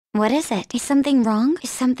What is it? Is something wrong? Is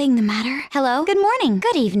something the matter? Hello? Good morning.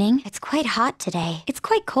 Good evening. It's quite hot today. It's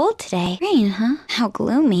quite cold today. Rain, huh? How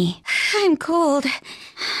gloomy. I'm cold.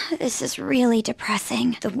 This is really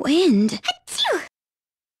depressing. The wind. Achoo!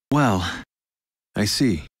 Well, I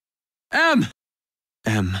see. M!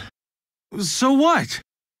 So what?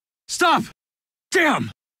 Stop!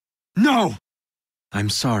 Damn! No! I'm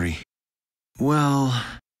sorry. Well,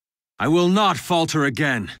 I will not falter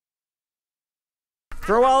again.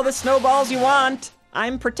 Throw all the snowballs you want.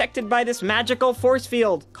 I'm protected by this magical force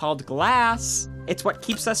field called glass. It's what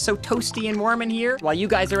keeps us so toasty and warm in here while you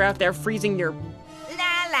guys are out there freezing your...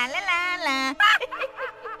 La la la la la.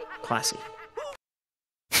 Classy.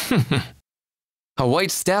 A white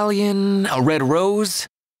stallion, a red rose.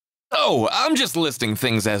 Oh, I'm just listing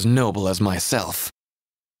things as noble as myself.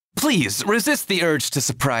 Please, resist the urge to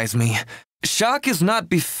surprise me. Shock is not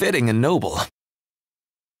befitting a noble.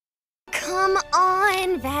 Come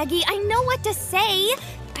on, Vaggie, I know what to say.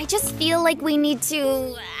 I just feel like we need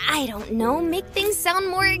to, I don't know, make things sound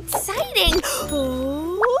more exciting.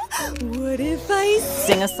 Oh, what if I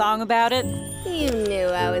Sing a song about it? You knew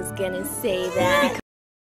I was gonna say that.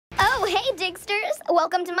 Oh, hey, Digsters.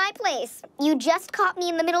 Welcome to my place. You just caught me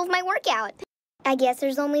in the middle of my workout. I guess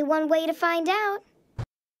there's only one way to find out.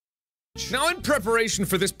 Now, in preparation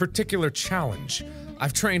for this particular challenge,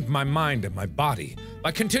 I've trained my mind and my body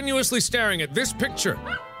by continuously staring at this picture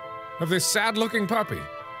of this sad-looking puppy.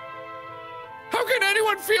 How can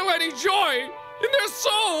anyone feel any joy in their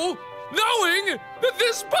soul knowing that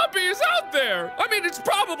this puppy is out there? I mean, it's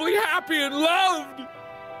probably happy and loved,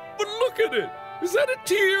 but look at it. Is that a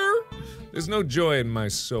tear? There's no joy in my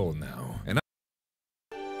soul now, and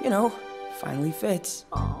You know, finally fits.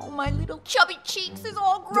 Oh, my little chubby cheeks is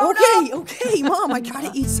all grown up. Okay, Mom, I gotta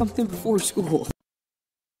eat something before school.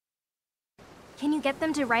 Can you get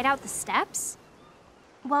them to write out the steps?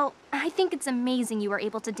 Well, I think it's amazing you were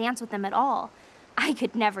able to dance with them at all. I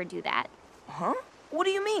could never do that. Huh? What do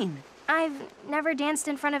you mean? I've never danced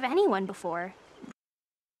in front of anyone before.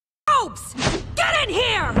 Oops! Get in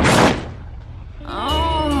here!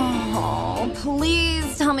 Oh,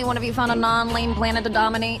 please tell me one of you found a non-lane planet to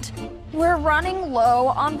dominate. We're running low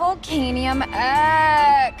on Volcanium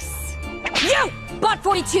X. You! Bot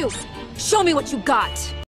 42! Show me what you got!